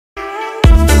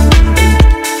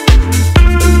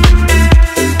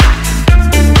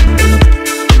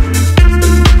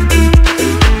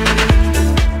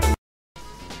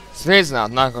Sveicināt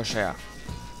nākošajā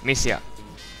misijā.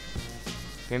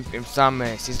 Pirms tam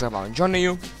mēs izglābām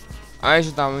Džoniju,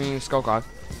 aizvedām viņus kaut kā.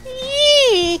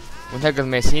 Un tagad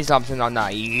mēs viņu izglābsim no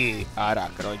ārā,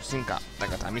 karoģi, zin kā,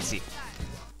 tagad tā misija.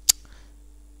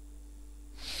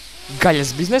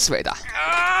 Gaļas biznesa veidā.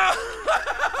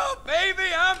 Oh, baby,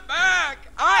 I'm back!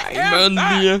 I am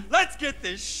back! Let's get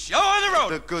this show on the road!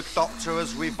 The good doctor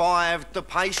has revived the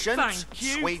patient. Thank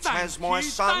you, Sweet thank has my you,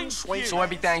 son. thank Sweet. you. So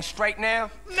everything's straight now?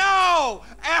 No!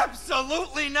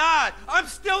 Absolutely not! I'm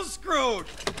still screwed!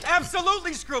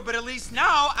 Absolutely screwed, but at least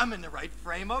now I'm in the right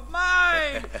frame of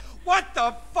mind! What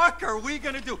the fuck are we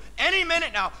gonna do? Any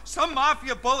minute now, some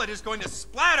mafia bullet is going to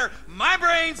splatter my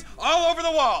brains all over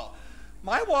the wall!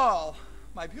 My wall.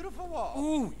 My beautiful wall.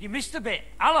 Ooh, you missed a bit.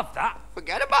 I love that.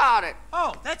 Forget about it.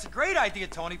 Oh, that's a great idea,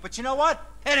 Tony, but you know what?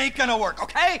 It ain't gonna work,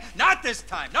 okay? Not this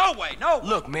time. No way, no way.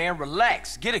 Look, man,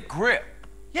 relax. Get a grip.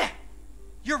 Yeah,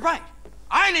 you're right.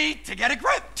 I need to get a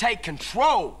grip. Take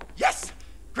control. Yes!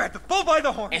 Grab the bull by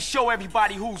the horn. And show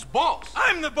everybody who's boss.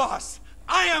 I'm the boss.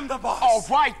 I am the boss. All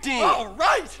right, then. All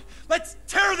right. Let's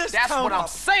tear this That's town what up. I'm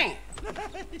saying.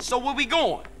 So where we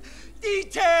going?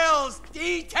 Details!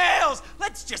 Details!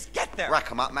 Let's just get there. Rack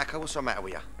 'em up, Macca. What's the matter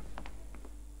with you?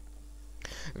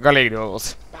 Galīgi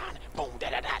dols.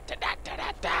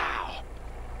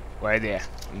 Vai die,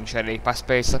 viņš arī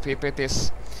paspēja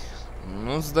sapiepēties.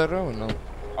 Nu, zdarovu, nu.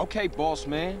 Okay, boss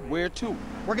man. Where to?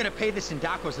 We're gonna pay the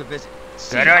Sindacos a visit.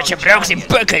 Короче, brauksim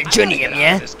pakaļ Džonijam,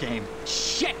 ja? This game.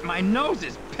 Shit, my nose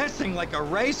is pissing like a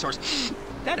racehorse.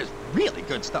 That is really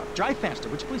good stuff. Drive faster,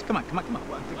 would you please? Come on, come on, come on.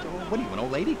 What are you, an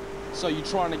old lady? So you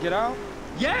trying to get out?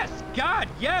 Yes, God,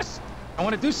 yes. I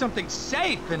want to do something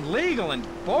safe and legal and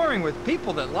boring with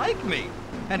people that like me.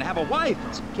 And have a wife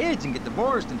and some kids and get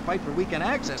divorced and fight for weekend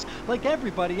access like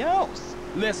everybody else.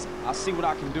 Listen, I'll see what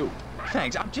I can do.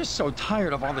 Thanks, I'm just so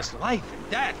tired of all this life and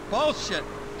death bullshit.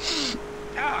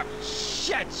 Ah,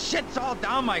 shit, shit's all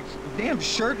down my damn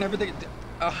shirt and everything.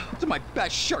 It's my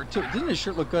best shirt, too. Doesn't this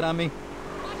shirt look good on me?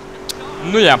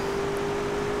 Nu jā.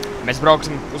 Mēs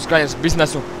brauksim uz gaļas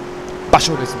biznesu.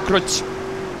 Pašūdīsim kruķis.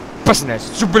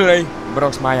 Pasinēsim jubilei.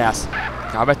 Brauks mājās.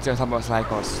 Kā vecajos labos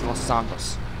laikos Los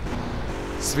Santos.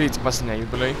 Svīts pasinē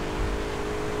jubilei.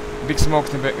 Big Smoke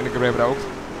negribēja braukt.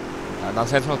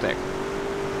 Tās lietas notiek.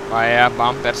 Vai jā,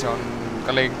 bumpers un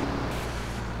galīgi.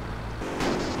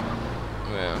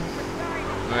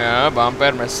 Nu jā,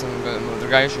 bumper mēs esam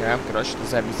nodragājuši, jā. Karoči,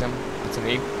 tas ir visam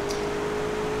pacinīgi.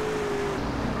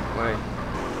 Vai.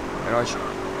 Karoči.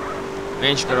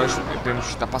 Viņš, karoči,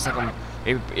 pirms tā pasakuma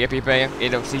iepīpēja,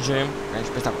 iedeva CJ'am.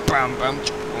 Viņš pēc tā pam,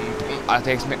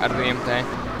 attieksmi ar viņiem te.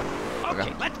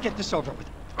 Okay, let's get this over with.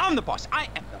 I'm the boss. I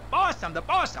am the boss. I'm the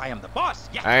boss. I am the boss.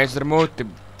 Yeah. Aizver muti.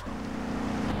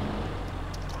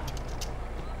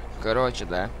 Karoči,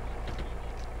 da.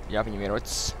 Jāpaņem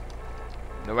ierocis.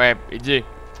 Nu vai, iди.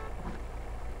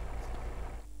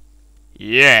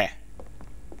 Yeah.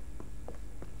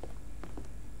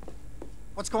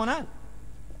 What's going on?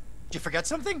 Did you forget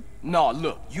something? No,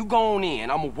 look, you go on in.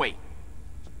 I'ma wait.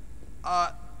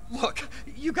 Look,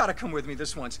 you gotta come with me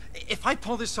this once. If I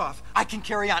pull this off, I can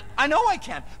carry on. I know I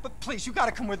can, but please, you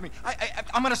gotta come with me.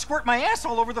 I'm gonna squirt my ass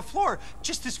all over the floor.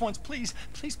 Just this once, please.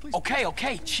 Please, please. Okay,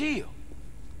 okay, chill.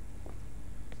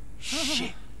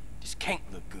 Shit, this can't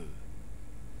look good.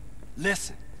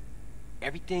 Listen,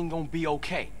 everything gonna be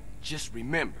okay. Just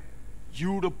remember,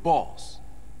 you the boss.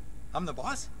 I'm the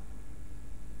boss?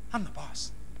 I'm the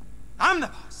boss. I'm the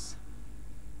boss.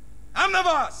 I'm the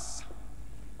boss.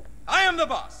 I am the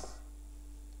boss.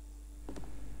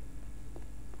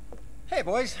 Hey,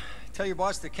 boys. Tell your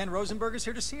boss that Ken Rosenberg is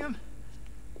here to see him.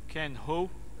 Ken who?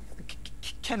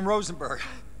 Ken Rosenberg.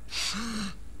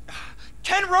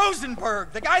 Ken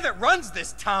Rosenberg, the guy that runs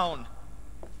this town.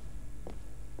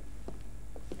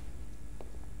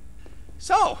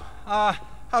 So,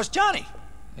 how's Johnny?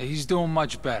 He's doing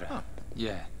much better. Huh.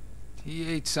 Yeah.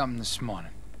 He ate something this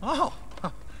morning. Oh.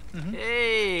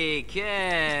 Hey,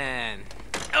 Ken.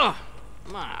 Oh,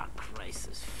 Christ,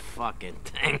 this fucking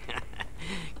thing.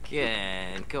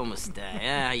 Ken, como stai?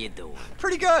 How you doing?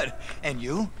 Pretty good. And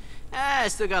you? I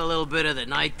still got a little bit of the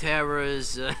night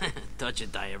terrors, touch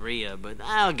of diarrhea, but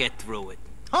I'll get through it.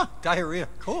 Huh, diarrhea.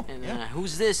 Cool. And yeah.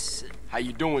 Who's this? How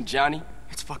you doing, Johnny?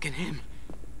 It's fucking him.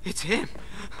 It's him.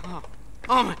 Oh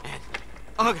my head.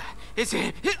 Oh, God. It's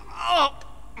him. Oh,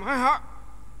 my heart.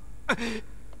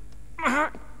 My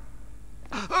heart.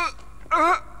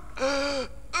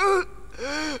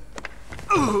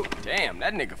 Damn,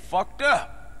 that nigga fucked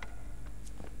up.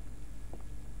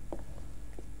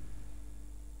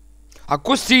 A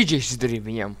ko CJs izdarīja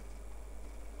viņam?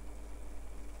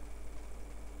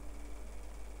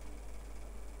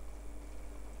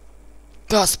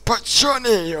 That's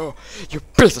Johnny, you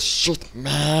piece of shit,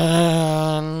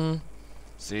 man.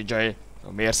 CJ,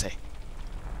 no mercy.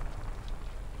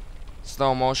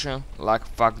 Slow motion, like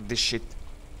fuck this shit.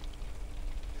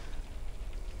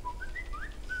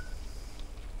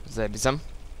 Забисам.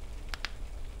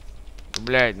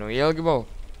 Блядь, ну ел-гибал.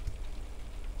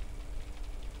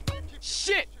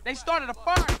 Shit! They started a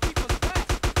fire to keep us back.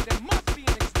 There must be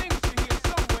an extinguisher here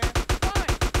somewhere. Find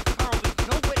it. Carly,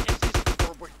 no witnesses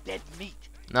or we're dead meat.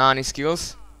 Nah, any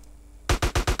skills?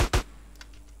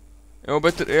 Eu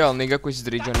better real nigga ko si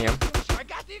Johnny. I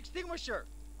got the extinguisher.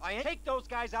 I take those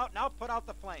guys out and I'll put out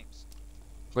the flames.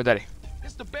 Go daddy.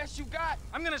 This the best you got?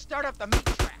 I'm gonna start up the meat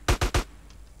trap.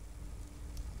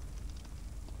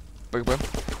 Pag.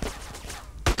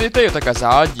 Te jau tā kā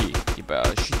zāģi, ķipā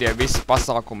šitie visi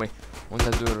pasākumi, un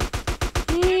tad tur...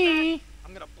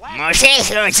 I'm gonna blast. Mums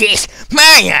izrūcīs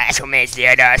mājās, un mēs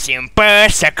dziedāsim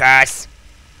pasakās.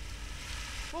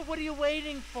 Well, what are you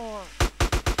waiting for?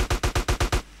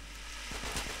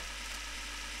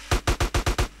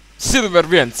 Silver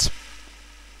 1.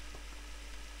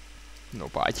 Nu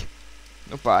pāķi,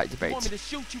 You want me beidz. to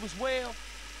shoot you as well?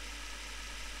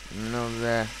 Nu,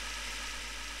 blē.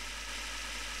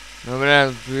 Nu, blē,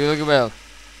 ilgi vēl.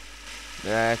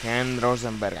 Back and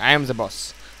Rosenberg. I am the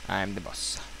boss. I am the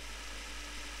boss.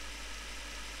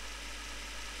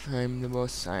 I am the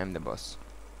boss. I am the boss.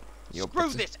 Screw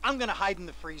this. I'm gonna hide in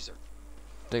the freezer.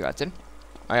 Te kāds ir?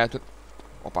 Ajā, tur.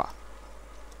 Opā.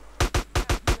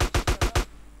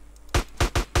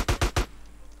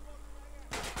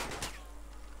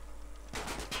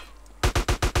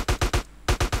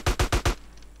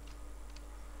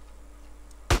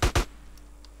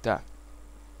 Tā.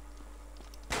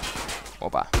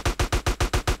 Опа.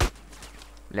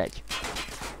 Блядь.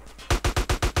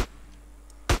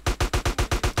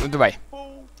 Ну давай.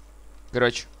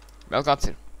 Короче, vēl kāds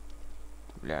ir.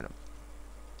 Bļā, nu.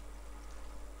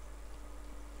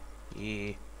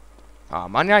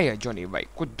 Man jāiet, Johnny, vai?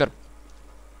 Ko tu dar?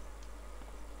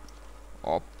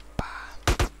 Opa.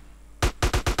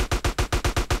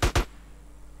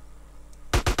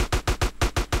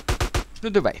 Nu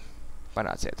davai.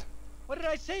 Panāciet. What did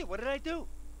I say? What did I do?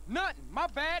 Nothing. My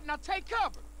bad. Now take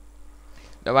cover.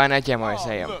 Davai neķēmojas,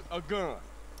 ejam. look, a gun.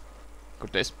 Kur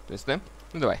tu esi? Tu esi te?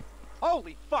 Nu davai.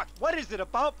 Holy fuck. What is it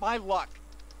about my luck?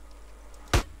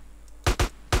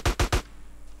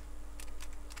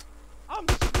 I'm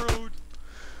screwed.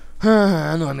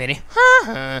 Nomiri.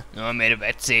 Nomiri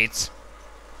vecīts.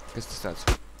 Kas tas tāds?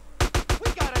 We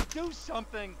gotta do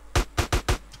something.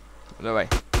 Nu davai.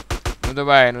 Nu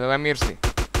davai mirsti.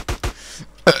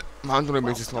 Man tur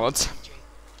nebija tas lods.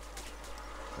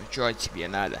 Чё тебе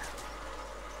надо?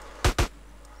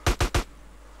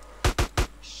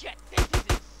 Shit, this is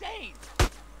insane.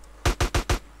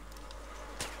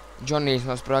 Džonijs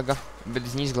no spraga, bet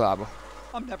es neizglābu.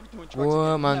 I'm never doing drugs Ko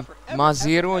again. man Never, ever, maz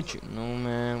ever, ieroči? Nu,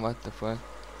 man, what the fuck?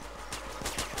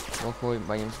 Ko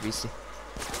vai jums visi?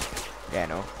 Jā,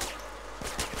 nu.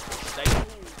 Stay cool.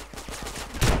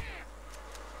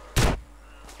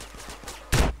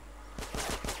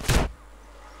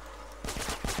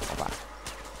 Opā.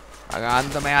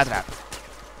 Pagādu tam ātrāk.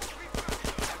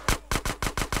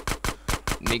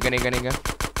 Niga.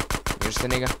 Mirsti,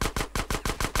 niga.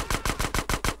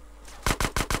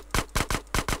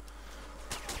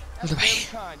 That's Давай. very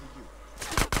kind of you.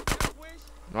 Wish?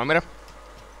 Nomira.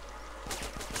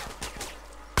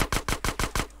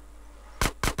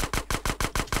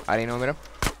 Arī nomira.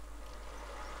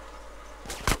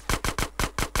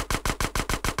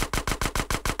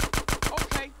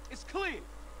 Okay, it's clear.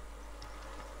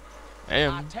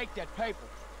 Ejam. I take that paper.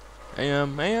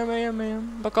 Ejam.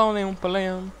 Pa kalniem un pa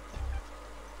lejām.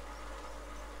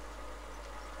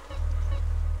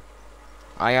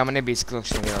 Jā, man nebija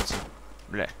skilkšņi nevienots.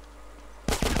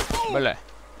 Blē.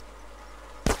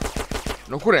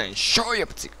 No kurien šauja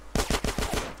pa cik?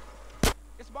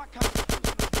 It's my kind of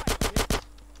business.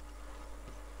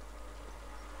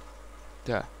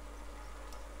 Tā.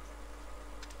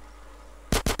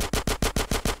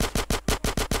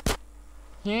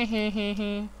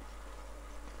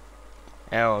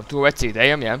 Evo, tu vecīt,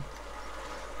 ejam, jā?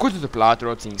 Kur tu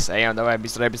plātu rociņas? Ejam, davai,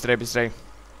 bistrei.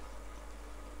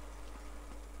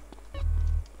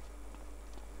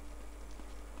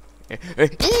 You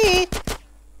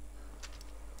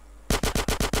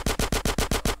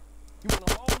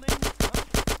wanna hold in? Huh?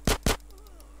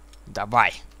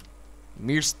 Давай.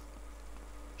 Mirst.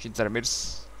 Šits ar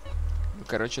mirs. Nu,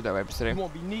 karoči, davai, bistrei. You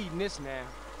won't be needing this now.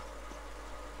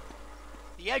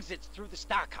 The exit's through the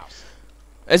stockhouse.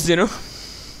 Es zinu.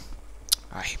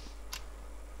 Ai.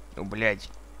 Nu, bļaģi.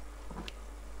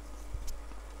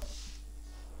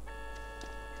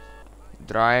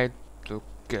 Drive to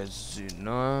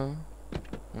casino.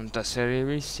 Un tas arī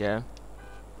viss, jā.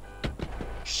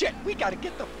 Shit, we gotta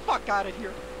get the fuck out of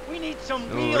here. We need some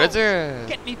Nu, wheels. redzēji?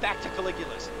 Get me back to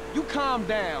Caligula's. You calm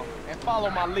down and follow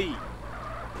my lead.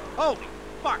 Holy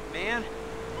fuck, man.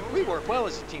 We work well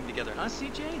as a team together, huh,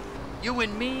 CJ? You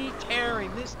and me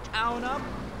tearing this town up?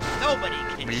 Nobody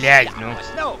can Блядь, stop ну. us.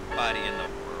 Nobody in the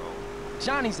world.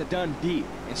 Johnny's a done deal,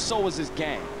 and so is his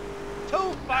gang.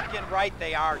 Too fucking right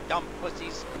they are, dumb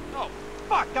pussies. Oh,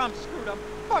 fuck, I'm screwed. I'm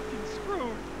fucking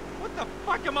screwed. What the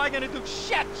fuck am I gonna do?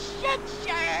 Shit, shit,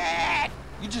 shit!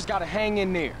 You just gotta hang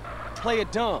in there. Play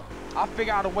it dumb. I'll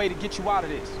figure out a way to get you out of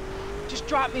this. Just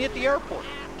drop me at the airport.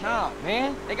 Nah,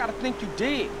 man. They gotta think you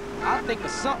dead. I'll think of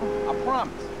something, I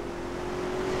promise.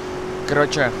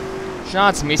 Kročē,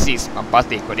 šāds misijas man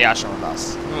patīk, kur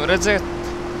jāšaudās. Nu, redziet,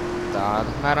 tāda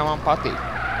mēram man patīk.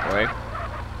 Oi.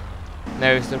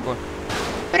 Nevis tur, kur.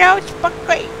 Brauc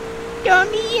pakaļ.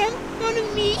 Donijam un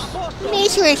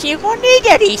mēs vairs neko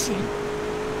nedarīsim.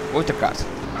 Otrkārt,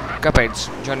 kāpēc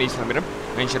Džonijs nomira?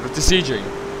 Viņš ir pret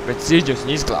CJ'u, bet CJ's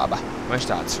viņu izglāba. Viņš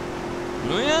tāds.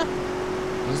 Nu jā,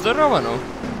 zdarova, nu.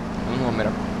 Nu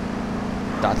nomira.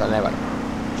 Tā nevar.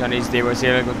 Džonijs dzīvojas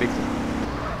ieviegot dikti.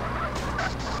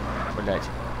 Bļaļ.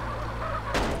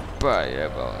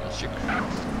 Paiebalničik.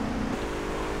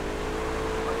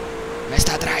 Mēs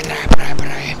tā brāj.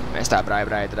 Mēs tā brāj.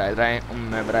 Un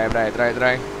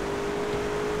brāj.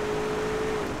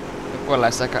 Nu, ko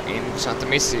lai saka, interesanta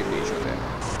misija bija šodien.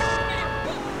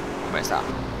 Un mēs tā.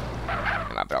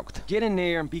 Nevar braukt. Get in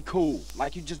there and be cool,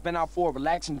 like you just been out for a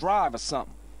relaxing drive or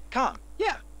something. Calm.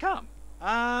 Yeah, calm.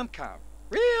 I'm calm.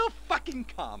 Real fucking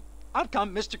calm. I'm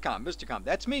calm, Mr. Calm, Mr. Calm.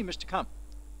 That's me, Mr. Calm.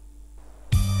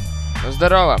 Nu,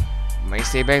 zdarova.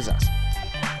 Misija beidzās.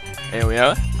 Eju,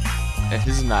 jā? Es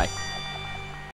nezināju.